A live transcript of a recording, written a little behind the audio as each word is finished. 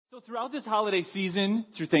throughout this holiday season,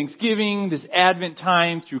 through Thanksgiving, this Advent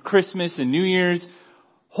time, through Christmas and New Year's,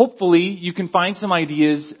 hopefully you can find some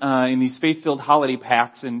ideas in these faith-filled holiday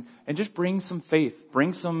packs and just bring some faith,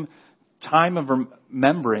 bring some time of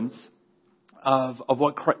remembrance of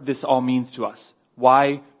what this all means to us,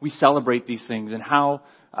 why we celebrate these things, and how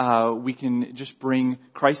we can just bring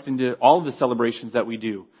Christ into all of the celebrations that we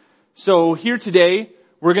do. So here today,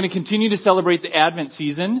 we're going to continue to celebrate the Advent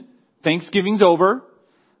season. Thanksgiving's over.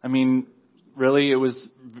 I mean, really, it was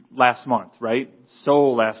last month, right? So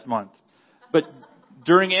last month. But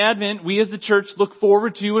during Advent, we as the church look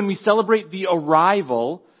forward to and we celebrate the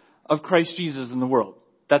arrival of Christ Jesus in the world.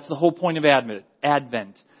 That's the whole point of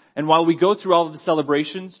Advent. And while we go through all of the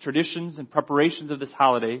celebrations, traditions, and preparations of this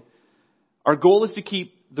holiday, our goal is to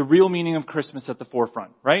keep the real meaning of Christmas at the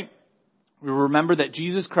forefront, right? We remember that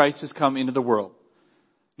Jesus Christ has come into the world.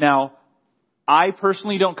 Now, I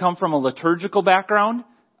personally don't come from a liturgical background.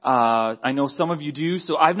 I know some of you do,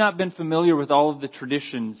 so I've not been familiar with all of the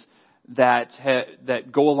traditions that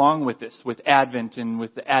go along with this, with Advent and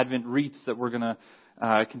with the Advent wreaths that we're going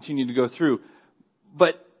to continue to go through.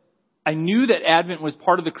 But I knew that Advent was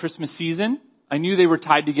part of the Christmas season. I knew they were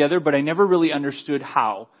tied together, but I never really understood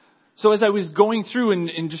how. So as I was going through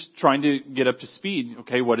and just trying to get up to speed,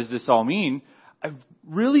 okay, what does this all mean? I've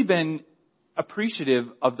really been appreciative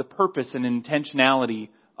of the purpose and intentionality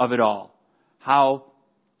of it all. How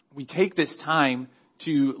we take this time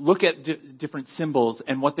to look at different symbols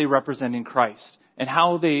and what they represent in Christ and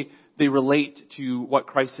how they relate to what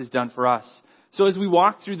Christ has done for us. So as we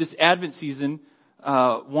walk through this Advent season,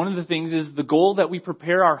 one of the things is the goal that we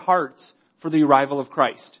prepare our hearts for the arrival of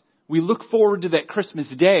Christ. We look forward to that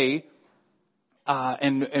Christmas day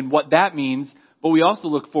and what that means, but we also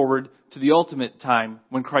look forward to the ultimate time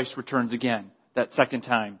when Christ returns again, that second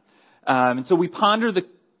time. And so we ponder the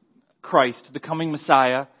Christ, the coming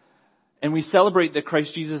Messiah, and we celebrate that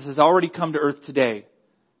Christ Jesus has already come to earth today.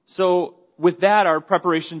 So with that, our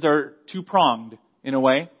preparations are two-pronged in a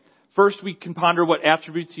way. First, we can ponder what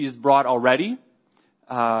attributes He has brought already,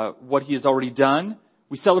 what He has already done.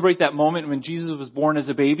 We celebrate that moment when Jesus was born as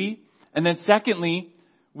a baby. And then secondly,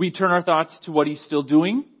 we turn our thoughts to what He's still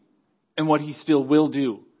doing and what He still will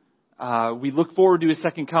do. We look forward to His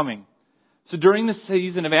second coming. So during the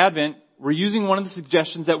season of Advent, we're using one of the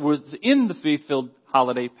suggestions that was in the faith-filled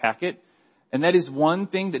holiday packet, and that is one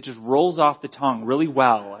thing that just rolls off the tongue really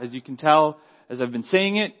well. As you can tell, as I've been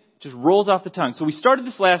saying it, just rolls off the tongue. So we started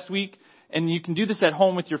this last week, and you can do this at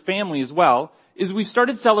home with your family as well, is we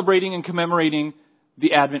started celebrating and commemorating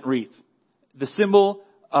the Advent wreath, the symbol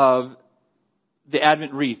of the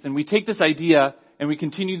Advent wreath. And we take this idea and we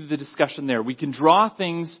continue the discussion there. We can draw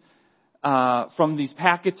things from these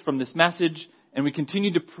packets, from this message, and we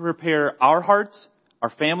continue to prepare our hearts, our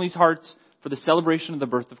families' hearts, for the celebration of the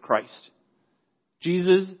birth of Christ.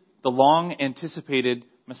 Jesus, the long-anticipated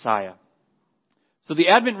Messiah. So the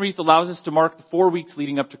Advent wreath allows us to mark the 4 weeks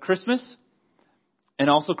leading up to Christmas and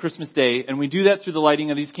also Christmas Day, and we do that through the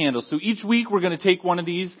lighting of these candles. So each week we're going to take one of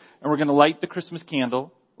these and we're going to light the Christmas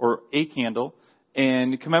candle, or a candle,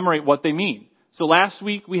 and commemorate what they mean. So last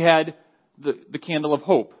week we had the candle of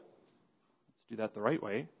hope. Let's do that the right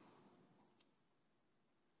way.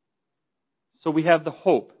 So we have the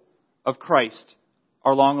hope of Christ,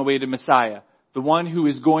 our long-awaited Messiah, the one who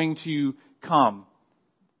is going to come,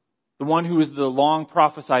 the one who is the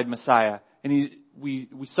long-prophesied Messiah. And we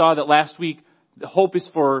saw that last week, the hope is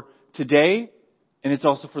for today, and it's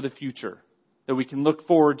also for the future, that we can look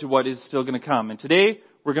forward to what is still going to come. And today,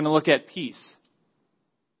 we're going to look at peace.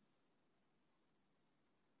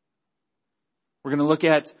 We're going to look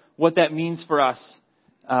at what that means for us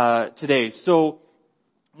today. So,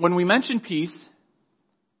 when we mention peace,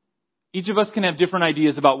 each of us can have different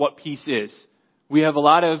ideas about what peace is. We have a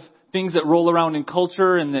lot of things that roll around in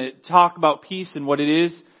culture and that talk about peace and what it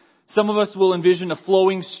is. Some of us will envision a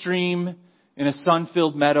flowing stream in a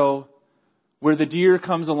sun-filled meadow where the deer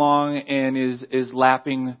comes along and is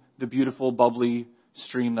lapping the beautiful, bubbly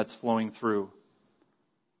stream that's flowing through.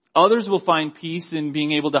 Others will find peace in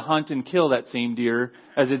being able to hunt and kill that same deer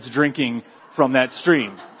as it's drinking from that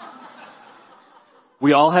stream.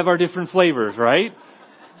 We all have our different flavors, right?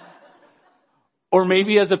 Or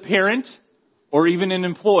maybe as a parent or even an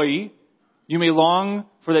employee, you may long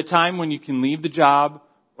for that time when you can leave the job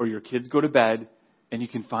or your kids go to bed and you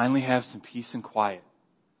can finally have some peace and quiet.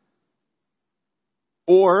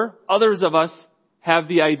 Or others of us have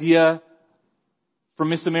the idea from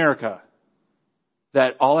Miss America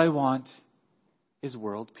that all I want is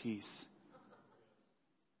world peace.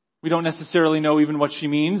 We don't necessarily know even what she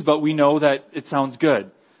means, but we know that it sounds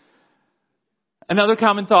good. Another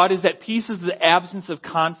common thought is that peace is the absence of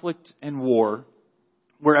conflict and war,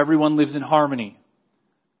 where everyone lives in harmony.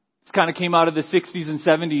 This kind of came out of the 60s and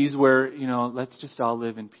 70s where, let's just all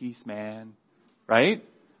live in peace, man. Right?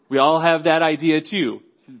 We all have that idea too.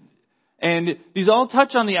 And these all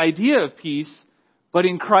touch on the idea of peace, but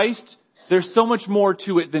in Christ, there's so much more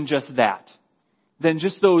to it than just that, than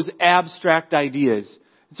just those abstract ideas.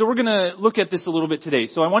 And so we're going to look at this a little bit today.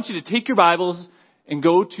 So I want you to take your Bibles and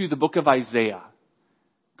go to the book of Isaiah.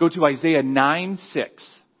 Go to Isaiah 9:6.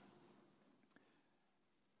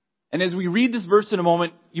 And as we read this verse in a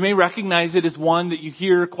moment, you may recognize it as one that you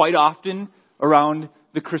hear quite often around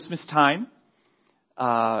the Christmas time.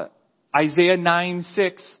 Isaiah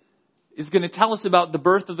 9:6 is going to tell us about the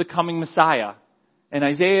birth of the coming Messiah. And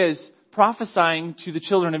Isaiah is prophesying to the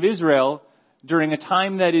children of Israel during a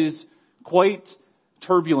time that is quite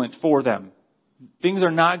turbulent for them. Things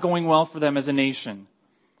are not going well for them as a nation.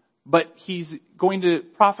 But he's going to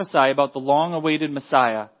prophesy about the long-awaited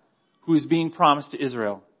Messiah who is being promised to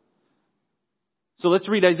Israel. So let's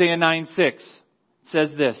read Isaiah 9:6. It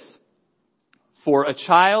says this, "For a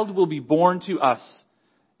child will be born to us,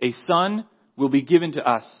 a son will be given to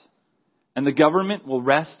us, and the government will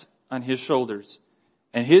rest on his shoulders.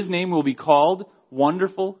 And his name will be called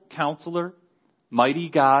Wonderful Counselor, Mighty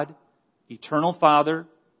God, Eternal Father,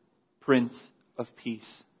 Prince of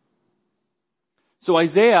Peace." So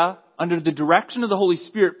Isaiah, under the direction of the Holy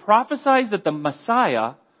Spirit, prophesies that the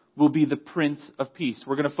Messiah will be the Prince of Peace.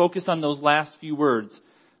 We're going to focus on those last few words.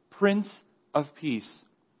 Prince of Peace.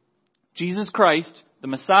 Jesus Christ, the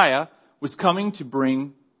Messiah, was coming to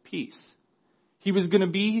bring peace. He was going to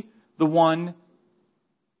be the one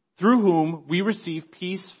through whom we receive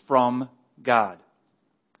peace from God.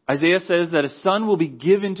 Isaiah says that a son will be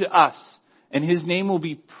given to us, and his name will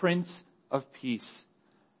be Prince of Peace.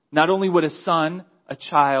 Not only would a son, a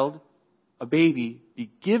child, a baby be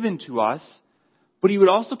given to us, but he would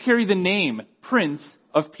also carry the name Prince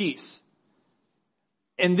of Peace.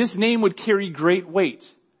 And this name would carry great weight,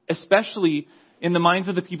 especially in the minds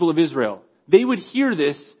of the people of Israel. They would hear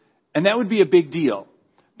this, and that would be a big deal,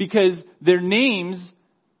 because their names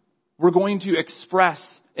were going to express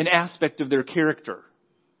an aspect of their character.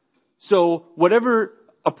 So whatever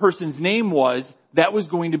a person's name was, that was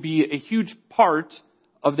going to be a huge part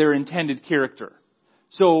of their intended character.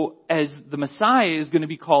 So as the Messiah is going to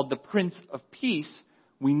be called the Prince of Peace,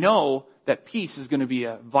 we know that peace is going to be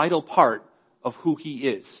a vital part of who he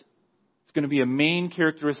is. It's going to be a main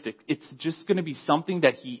characteristic. It's just going to be something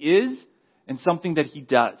that he is and something that he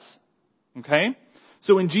does. Okay?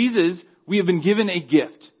 So in Jesus, we have been given a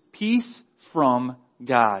gift. Peace from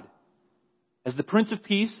God. As the Prince of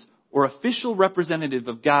Peace, or official representative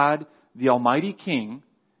of God, the Almighty King,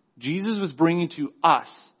 Jesus was bringing to us,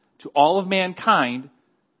 to all of mankind,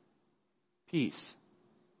 peace.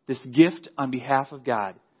 This gift on behalf of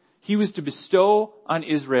God. He was to bestow on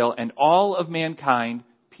Israel and all of mankind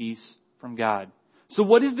peace from God. So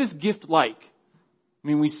what is this gift like? I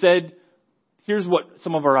mean, we said, here's what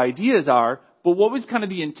some of our ideas are, but what was kind of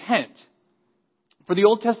the intent? For the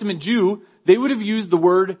Old Testament Jew, they would have used the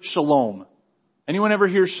word shalom. Anyone ever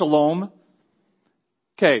hear shalom?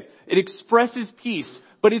 Okay, it expresses peace,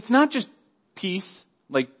 but it's not just peace,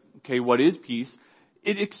 like, okay, what is peace?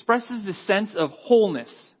 It expresses the sense of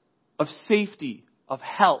wholeness, of safety, of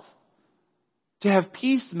health. To have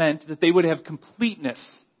peace meant that they would have completeness.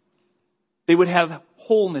 They would have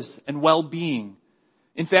wholeness and well-being.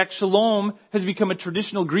 In fact, shalom has become a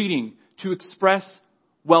traditional greeting to express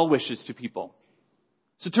well wishes to people.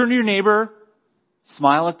 So turn to your neighbor,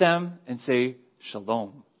 smile at them, and say,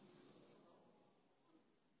 shalom.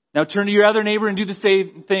 Now turn to your other neighbor and do the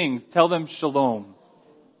same thing. Tell them shalom.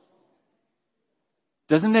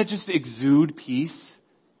 Doesn't that just exude peace?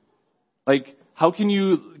 Like, how can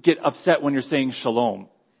you get upset when you're saying shalom?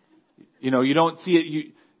 You don't see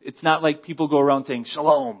it. It's not like people go around saying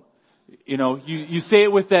shalom. You say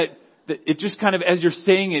it with that, it just kind of, as you're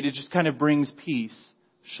saying it, it just kind of brings peace.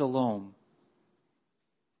 Shalom.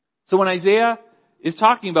 So when Isaiah is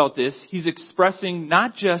talking about this, he's expressing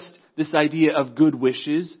not just this idea of good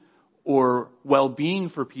wishes or well-being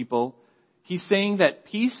for people. He's saying that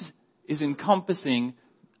peace is encompassing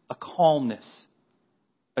a calmness,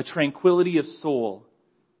 a tranquility of soul,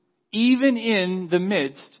 even in the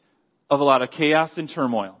midst of a lot of chaos and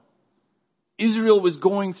turmoil. Israel was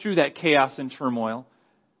going through that chaos and turmoil.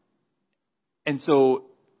 And so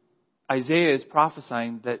Isaiah is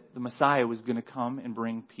prophesying that the Messiah was going to come and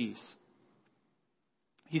bring peace.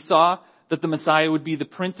 He saw that the Messiah would be the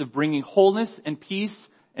Prince of bringing wholeness and peace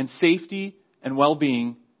and safety and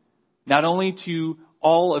well-being, not only to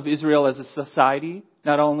all of Israel as a society,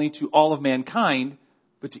 not only to all of mankind,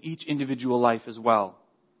 but to each individual life as well.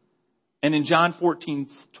 And in John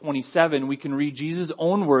 14:27, we can read Jesus'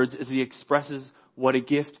 own words as he expresses what a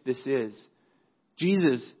gift this is.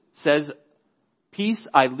 Jesus says, "Peace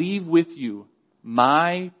I leave with you.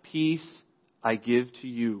 My peace I give to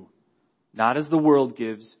you. Not as the world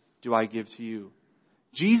gives, do I give to you."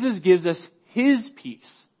 Jesus gives us his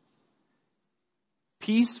peace.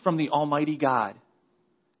 Peace from the Almighty God.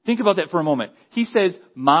 Think about that for a moment. He says,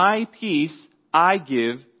 "My peace I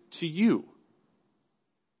give to you."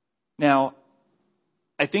 Now,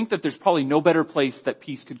 I think that there's probably no better place that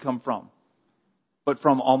peace could come from, but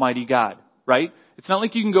from Almighty God, right? It's not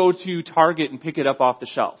like you can go to Target and pick it up off the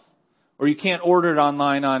shelf, or you can't order it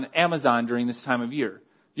online on Amazon during this time of year.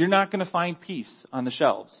 You're not going to find peace on the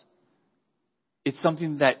shelves. It's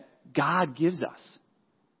something that God gives us,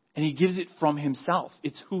 and he gives it from himself.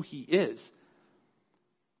 It's who he is.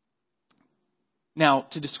 Now,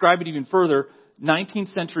 to describe it even further, 19th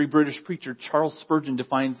century British preacher Charles Spurgeon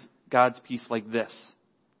defines God's peace like this.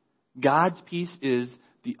 God's peace is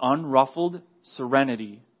the unruffled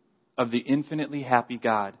serenity of the infinitely happy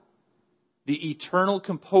God, the eternal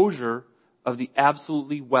composure of the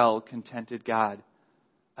absolutely well-contented God.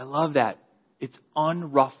 I love that. It's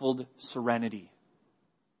unruffled serenity.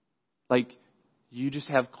 Like, you just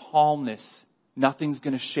have calmness. Nothing's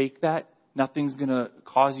going to shake that. Nothing's going to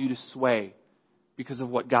cause you to sway because of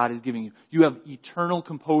what God is giving you. You have eternal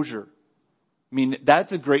composure. I mean,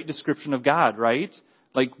 that's a great description of God, right?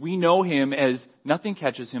 Like, we know him as nothing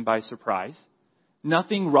catches him by surprise.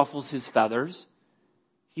 Nothing ruffles his feathers.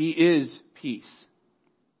 He is peace.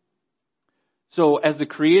 So, as the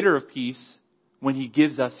creator of peace, when he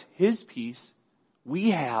gives us his peace,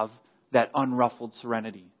 we have that unruffled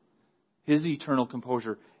serenity, his eternal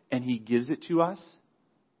composure, and he gives it to us.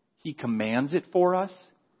 He commands it for us.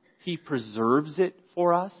 He preserves it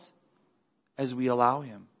for us as we allow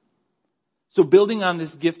him. So building on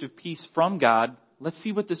this gift of peace from God, let's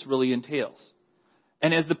see what this really entails.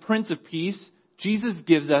 And as the Prince of Peace, Jesus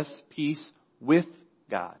gives us peace with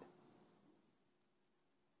God.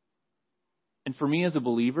 And for me as a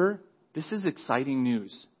believer, this is exciting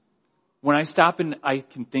news. When I stop and I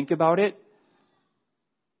can think about it,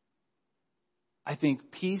 I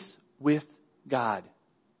think peace with God.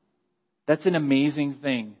 That's an amazing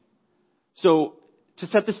thing. So, to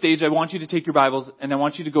set the stage, I want you to take your Bibles and I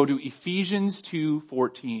want you to go to Ephesians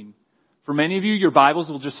 2:14. For many of you, your Bibles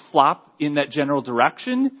will just flop in that general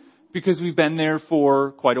direction because we've been there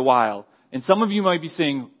for quite a while. And some of you might be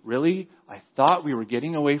saying, "Really? I thought we were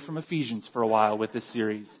getting away from Ephesians for a while with this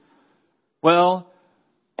series." Well,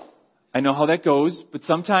 I know how that goes, but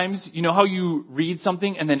sometimes, you know how you read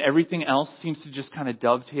something and then everything else seems to just kind of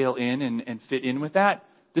dovetail in and fit in with that?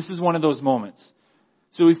 This is one of those moments.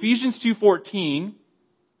 So Ephesians 2:14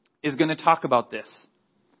 is going to talk about this.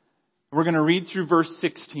 We're going to read through verse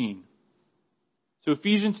 16. So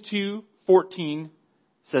Ephesians 2:14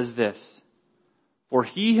 says this: "For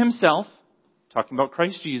he himself," talking about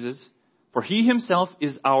Christ Jesus, "for he himself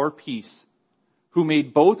is our peace, who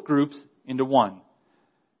made both groups into one."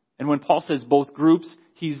 And when Paul says both groups,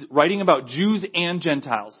 he's writing about Jews and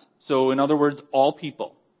Gentiles. So in other words, all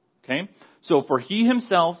people. Okay? So for he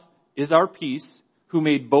himself is our peace, who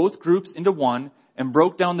made both groups into one and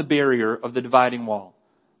broke down the barrier of the dividing wall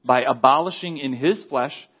by abolishing in his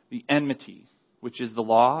flesh the enmity, which is the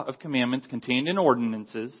law of commandments contained in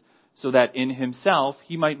ordinances, so that in himself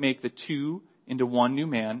he might make the two into one new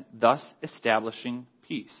man, thus establishing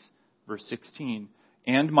peace. Verse 16.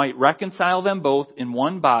 And might reconcile them both in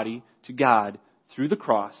one body to God through the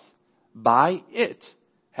cross, by it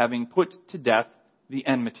having put to death the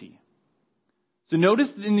enmity. So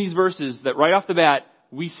notice in these verses that right off the bat,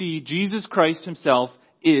 we see Jesus Christ himself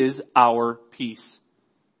is our peace.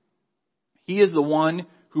 He is the one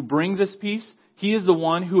who brings us peace. He is the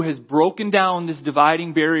one who has broken down this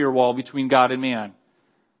dividing barrier wall between God and man.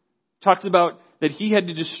 Talks about that he had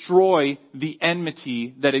to destroy the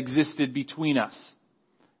enmity that existed between us.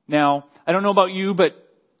 Now, I don't know about you, but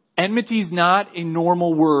enmity is not a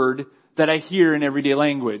normal word that I hear in everyday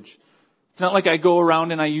language. It's not like I go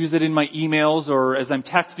around and I use it in my emails or as I'm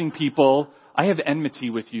texting people, "I have enmity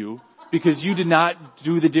with you because you did not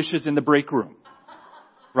do the dishes in the break room."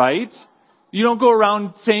 Right? You don't go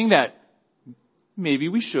around saying that. Maybe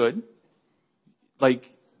we should. Like,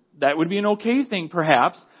 that would be an okay thing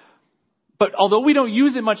perhaps. But although we don't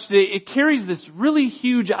use it much today, it carries this really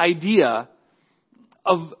huge idea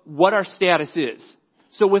of what our status is.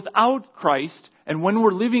 So without Christ, and when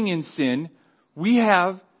we're living in sin, we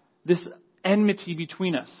have this enmity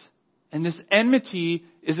between us. And this enmity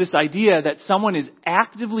is this idea that someone is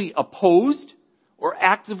actively opposed or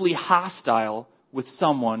actively hostile with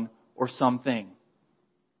someone or something.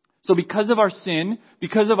 So because of our sin,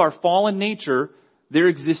 because of our fallen nature, there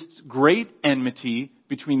exists great enmity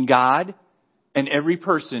between God and every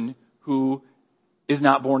person who is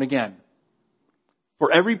not born again.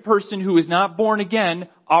 For every person who is not born again,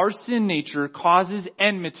 our sin nature causes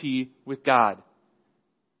enmity with God.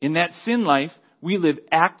 In that sin life, we live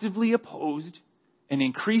actively opposed and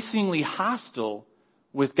increasingly hostile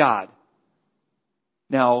with God.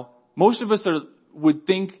 Now, most of us would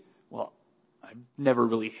think, well, I've never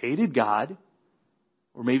really hated God,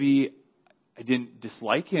 or maybe I didn't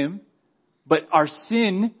dislike Him, but our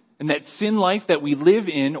sin and that sin life that we live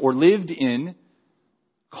in or lived in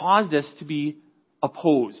caused us to be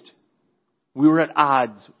opposed. We were at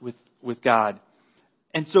odds with God.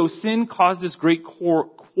 And so sin caused this great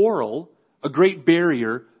quarrel, a great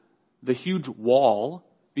barrier, the huge wall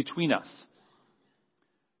between us.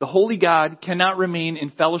 The holy God cannot remain in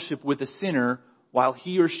fellowship with a sinner while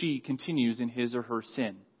he or she continues in his or her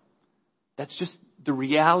sin. That's just the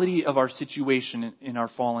reality of our situation in our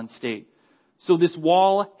fallen state. So this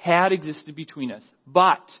wall had existed between us.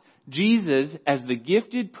 But Jesus, as the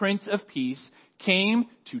gifted Prince of Peace, came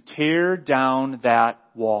to tear down that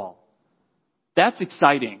wall. That's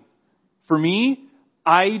exciting. For me,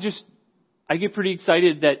 I get pretty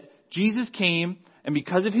excited that Jesus came, and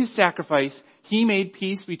because of His sacrifice, He made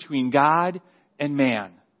peace between God and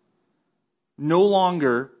man. No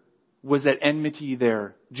longer was that enmity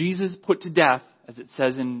there. Jesus put to death, as it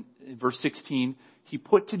says in verse 16, He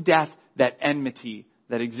put to death that enmity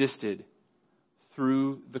that existed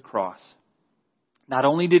through the cross. Not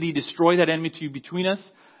only did He destroy that enmity between us,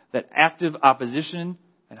 that active opposition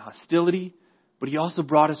and hostility, but He also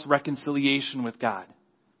brought us reconciliation with God.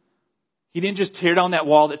 He didn't just tear down that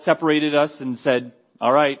wall that separated us and said,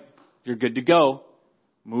 all right, you're good to go.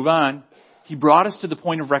 Move on. He brought us to the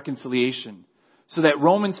point of reconciliation. So that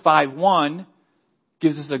Romans 5:1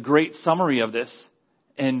 gives us a great summary of this.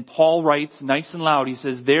 And Paul writes nice and loud. He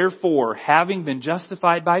says, therefore, having been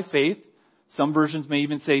justified by faith, some versions may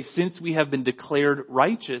even say, since we have been declared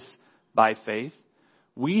righteous by faith,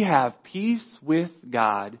 we have peace with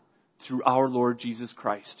God through our Lord Jesus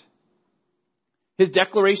Christ. His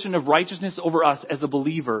declaration of righteousness over us as a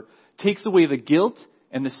believer takes away the guilt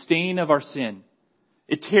and the stain of our sin.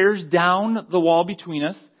 It tears down the wall between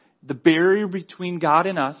us. The barrier between God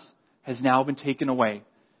and us has now been taken away.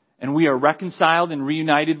 And we are reconciled and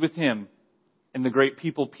reunited with Him. And the great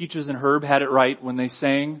people Peaches and Herb had it right when they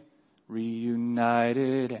sang,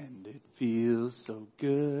 reunited and it feels so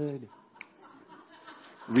good.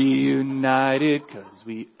 Reunited 'cause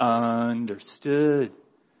we understood.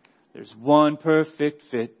 There's one perfect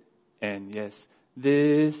fit, and yes,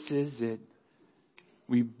 this is it.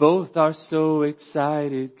 We both are so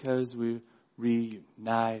excited 'cause we're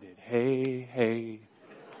reunited. Hey, hey.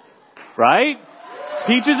 Right?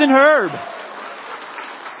 Peaches and Herb.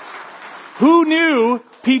 Who knew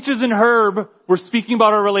Peaches and Herb were speaking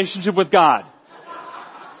about our relationship with God?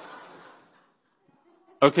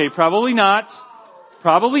 Okay, probably not.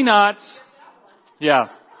 Probably not. Yeah.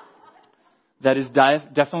 That is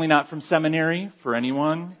definitely not from seminary for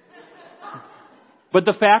anyone. But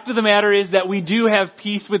the fact of the matter is that we do have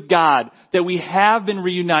peace with God, that we have been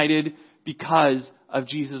reunited because of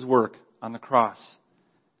Jesus' work on the cross.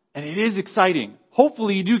 And it is exciting.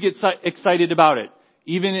 Hopefully you do get excited about it.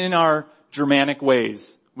 Even in our Germanic ways,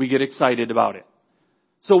 we get excited about it.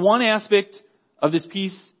 So one aspect of this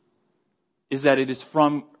peace is that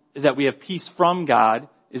that we have peace from God,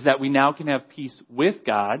 is that we now can have peace with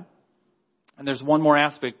God. And there's one more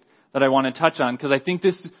aspect that I want to touch on, because I think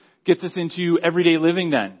this gets us into everyday living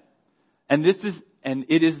then. And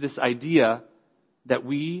it is this idea that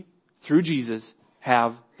we, through Jesus,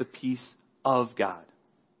 have the peace of God.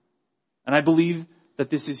 And I believe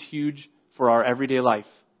that this is huge for our everyday life.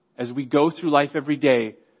 As we go through life every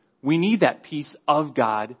day, we need that peace of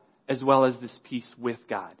God as well as this peace with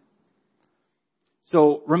God.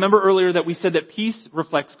 So remember earlier that we said that peace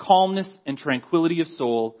reflects calmness and tranquility of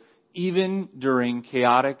soul, even during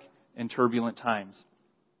chaotic and turbulent times.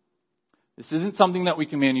 This isn't something that we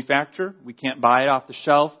can manufacture. We can't buy it off the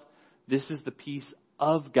shelf. This is the peace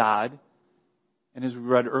of God. And as we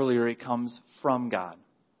read earlier, it comes from God.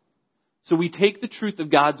 So we take the truth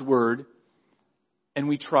of God's word and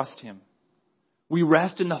we trust Him. We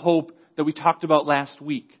rest in the hope that we talked about last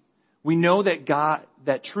week. We know that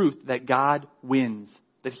God wins,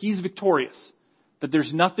 that He's victorious, that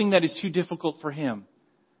there's nothing that is too difficult for Him,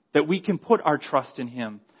 that we can put our trust in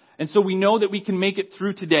Him. And so we know that we can make it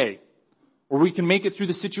through today, or we can make it through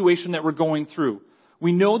the situation that we're going through.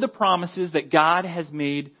 We know the promises that God has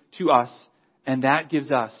made to us, And that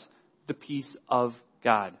gives us the peace of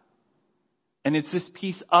God. And it's this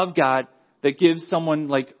peace of God that gives someone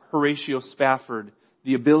like Horatio Spafford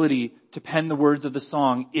the ability to pen the words of the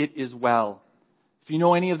song, "It Is Well." If you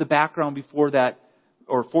know any of the background before that,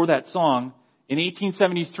 or for that song, in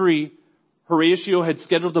 1873, Horatio had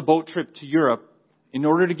scheduled a boat trip to Europe in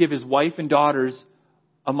order to give his wife and daughters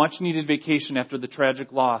a much-needed vacation after the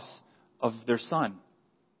tragic loss of their son.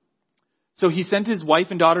 So he sent his wife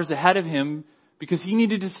and daughters ahead of him because he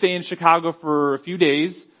needed to stay in Chicago for a few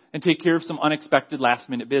days and take care of some unexpected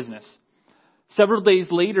last-minute business. Several days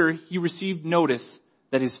later, he received notice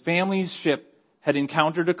that his family's ship had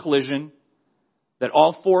encountered a collision, that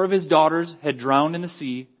all 4 of his daughters had drowned in the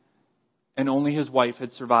sea, and only his wife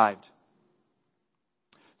had survived.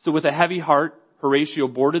 So with a heavy heart, Horatio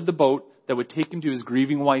boarded the boat that would take him to his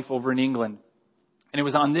grieving wife over in England. And it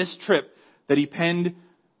was on this trip that he penned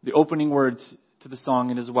the opening words to the song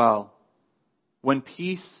 "It Is Well." "When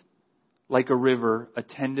peace like a river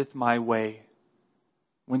attendeth my way,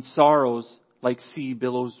 when sorrows like sea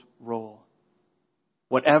billows roll,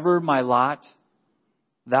 whatever my lot,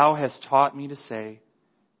 thou hast taught me to say,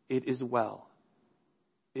 it is well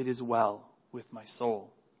with my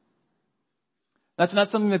soul." That's not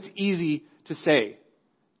something that's easy to say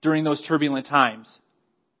during those turbulent times.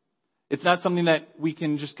 It's not something that we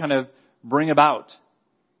can just kind of bring about.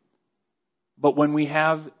 But when we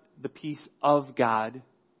have the peace of God,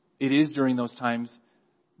 it is during those times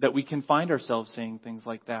that we can find ourselves saying things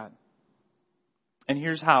like that. And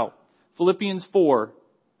here's how. Philippians 4,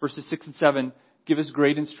 verses 6 and 7 give us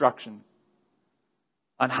great instruction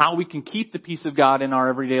on how we can keep the peace of God in our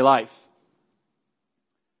everyday life.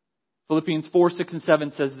 Philippians 4, 6 and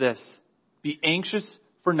 7 says this: "Be anxious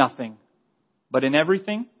for nothing, but in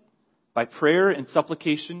everything, by prayer and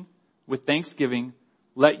supplication, with thanksgiving,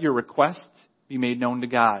 let your requests be made known to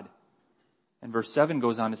God." And verse 7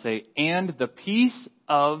 goes on to say, "And the peace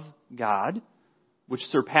of God, which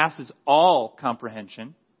surpasses all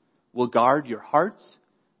comprehension, will guard your hearts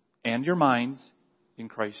and your minds in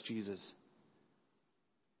Christ Jesus."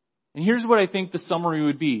 And here's what I think the summary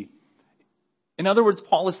would be. In other words,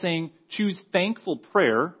 Paul is saying, choose thankful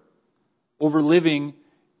prayer over living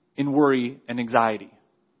in worry and anxiety.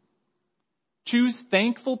 Choose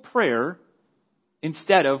thankful prayer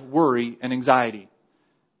instead of worry and anxiety.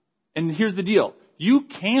 And here's the deal. You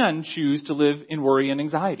can choose to live in worry and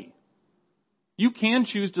anxiety. You can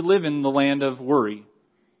choose to live in the land of worry,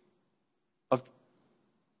 of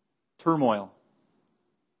turmoil,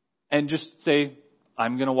 and just say,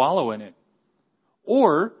 I'm going to wallow in it.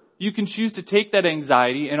 Or you can choose to take that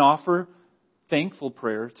anxiety and offer thankful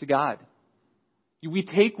prayer to God. We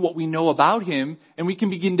take what we know about Him and we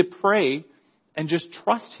can begin to pray and just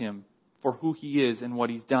trust Him for who He is and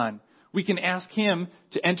what He's done. We can ask Him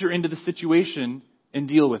to enter into the situation and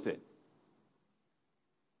deal with it.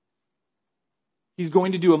 He's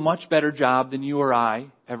going to do a much better job than you or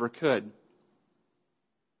I ever could.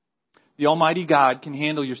 The Almighty God can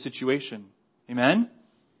handle your situation. Amen?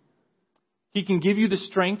 He can give you the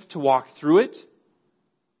strength to walk through it,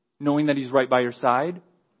 knowing that He's right by your side.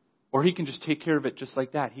 Or He can just take care of it just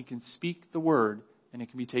like that. He can speak the word and it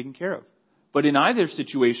can be taken care of. But in either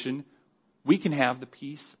situation, we can have the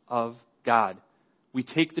peace of God. We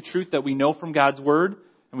take the truth that we know from God's word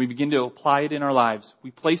and we begin to apply it in our lives.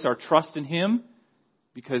 We place our trust in Him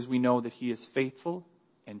because we know that He is faithful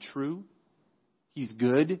and true. He's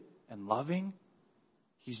good and loving.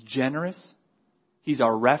 He's generous. He's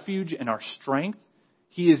our refuge and our strength.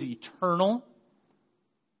 He is eternal.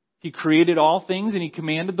 He created all things and He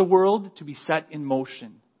commanded the world to be set in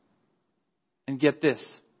motion. And get this.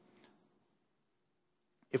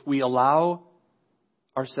 If we allow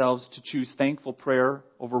ourselves to choose thankful prayer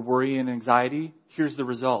over worry and anxiety, here's the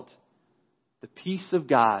result. The peace of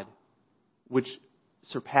God, which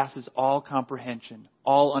surpasses all comprehension,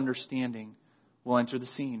 all understanding, will enter the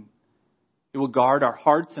scene. It will guard our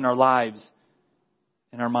hearts and our lives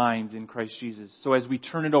and our minds in Christ Jesus. So as we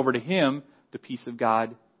turn it over to Him, the peace of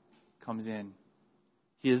God comes in.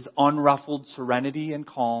 His unruffled serenity and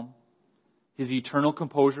calm, His eternal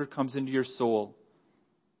composure comes into your soul.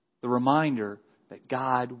 The reminder that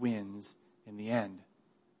God wins in the end.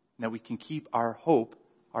 And that we can keep our hope,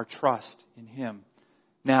 our trust in Him.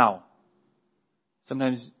 Now,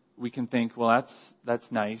 sometimes we can think, well,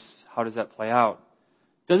 that's nice. How does that play out?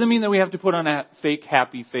 Doesn't mean that we have to put on a fake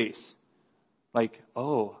happy face. Like,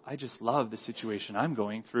 oh, I just love the situation I'm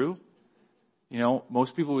going through. You know,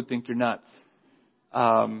 most people would think you're nuts.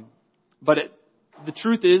 But the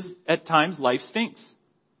truth is, at times, life stinks.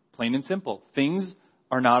 Plain and simple. Things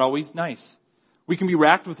are not always nice. We can be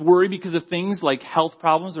racked with worry because of things like health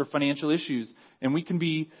problems or financial issues. And we can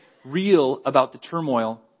be real about the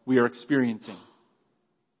turmoil we are experiencing.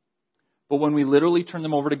 But when we literally turn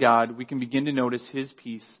them over to God, we can begin to notice His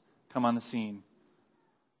peace come on the scene.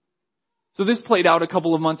 So this played out a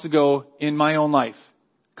couple of months ago in my own life.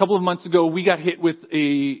 A couple of months ago, we got hit with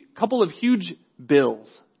a couple of huge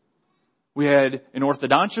bills. We had an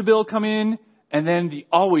orthodontia bill come in, and then the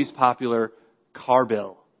always popular car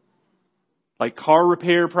bill. Like car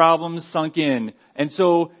repair problems sunk in. And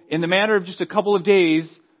so in the matter of just a couple of days,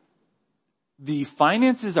 the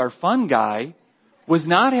finances are fun guy was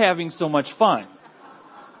not having so much fun.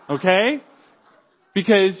 Okay?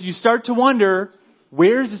 Because you start to wonder,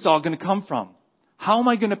 where is this all going to come from? How am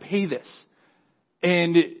I going to pay this?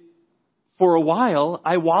 And for a while,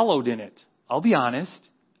 I wallowed in it. I'll be honest.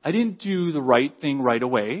 I didn't do the right thing right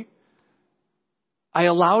away. I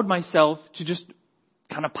allowed myself to just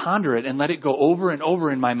kind of ponder it and let it go over and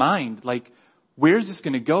over in my mind. Like, where's this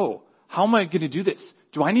going to go? How am I going to do this?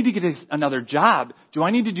 Do I need to get another job? Do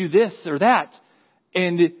I need to do this or that?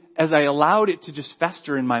 And as I allowed it to just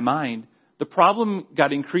fester in my mind, the problem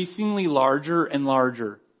got increasingly larger and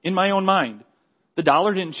larger in my own mind. The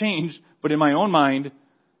dollar didn't change, but in my own mind,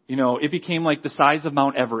 it became like the size of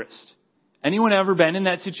Mount Everest. Anyone ever been in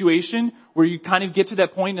that situation where you kind of get to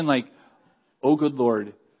that point and like, oh, good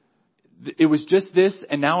Lord, it was just this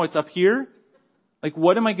and now it's up here? Like,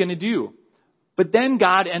 what am I going to do? But then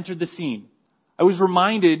God entered the scene. I was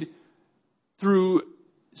reminded through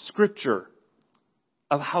Scripture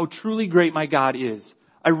of how truly great my God is.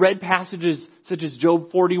 I read passages such as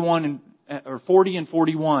Job 40 and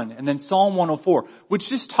 41, and then Psalm 104, which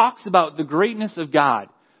just talks about the greatness of God,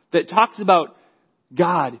 that talks about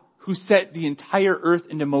God who set the entire earth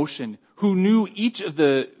into motion, who knew each of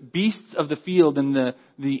the beasts of the field and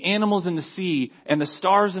the animals in the sea and the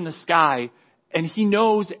stars in the sky, and He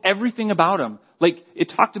knows everything about them. Like,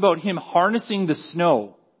 it talked about Him harnessing the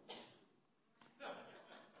snow.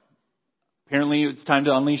 Apparently, it's time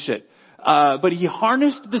to unleash it. But He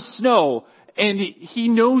harnessed the snow, and He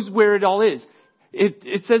knows where it all is.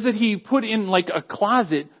 It says that He put in like a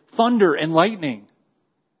closet thunder and lightning.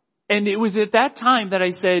 And it was at that time that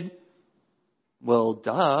I said, well,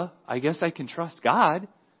 duh, I guess I can trust God.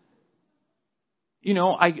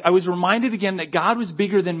 I was reminded again that God was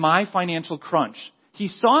bigger than my financial crunch. He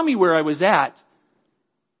saw me where I was at,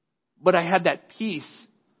 but I had that peace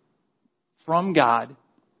from God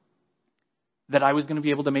that I was going to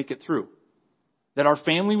be able to make it through. That our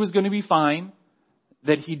family was going to be fine.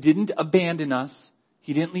 That He didn't abandon us.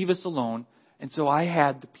 He didn't leave us alone. And so I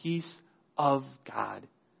had the peace of God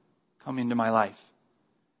come into my life.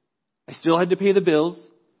 I still had to pay the bills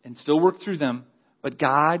and still work through them. But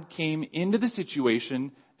God came into the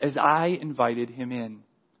situation as I invited Him in.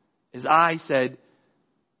 As I said,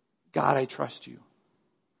 God, I trust You.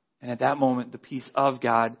 And at that moment, the peace of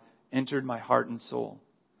God entered my heart and soul.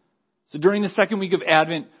 So during the second week of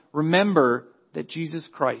Advent, remember that Jesus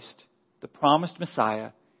Christ, the promised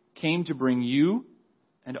Messiah, came to bring you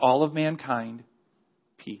and all of mankind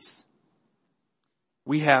peace.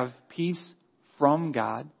 We have peace from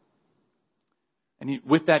God. And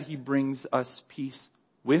with that, He brings us peace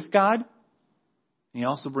with God. And He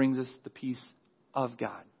also brings us the peace of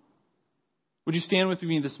God. Would you stand with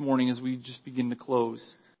me this morning as we just begin to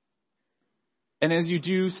close? And as you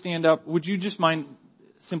do stand up, would you just mind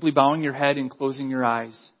simply bowing your head and closing your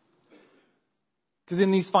eyes? Because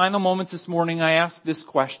in these final moments this morning, I ask this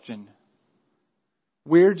question.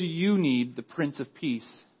 Where do you need the Prince of Peace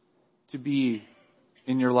to be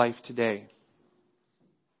in your life today?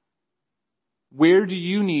 Where do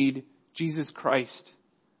you need Jesus Christ,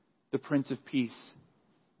 the Prince of Peace,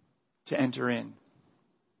 to enter in?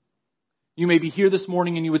 You may be here this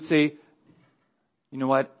morning and you would say, you know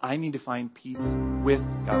what? I need to find peace with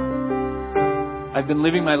God. I've been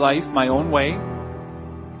living my life my own way,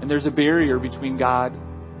 and there's a barrier between God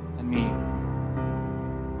and me.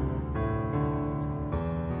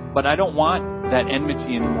 But I don't want that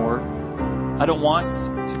enmity anymore. I don't want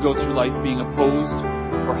to go through life being opposed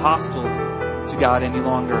or hostile to God any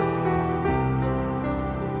longer.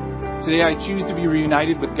 Today I choose to be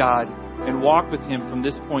reunited with God and walk with Him from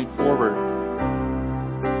this point forward.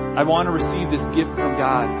 I want to receive this gift from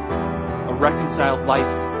God, a reconciled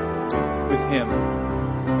life with Him.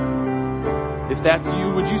 If that's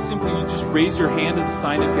you, would you simply just raise your hand as a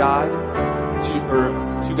sign of God,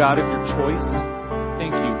 to God of your choice?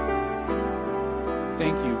 Thank you.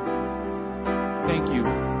 Thank you. Thank you.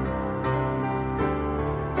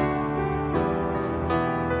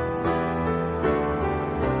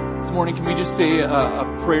 This morning, can we just say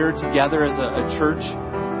a prayer together as a church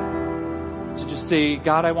to just say,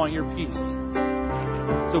 God, I want your peace.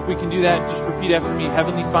 So if we can do that, just repeat after me.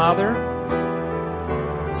 Heavenly Father,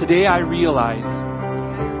 today I realize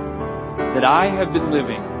that I have been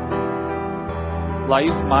living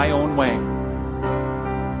life my own way.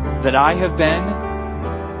 That I have been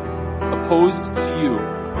opposed to you.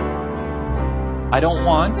 I don't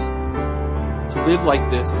want to live like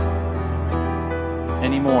this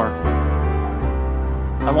anymore.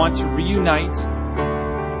 I want to reunite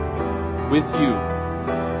with you,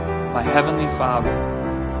 my Heavenly Father.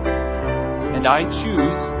 And I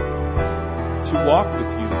choose to walk with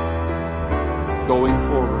you going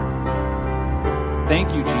forward.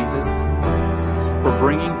 Thank you, Jesus, for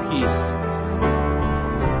bringing peace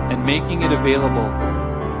and making it available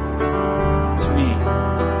to me.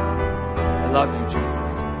 I love you, Jesus.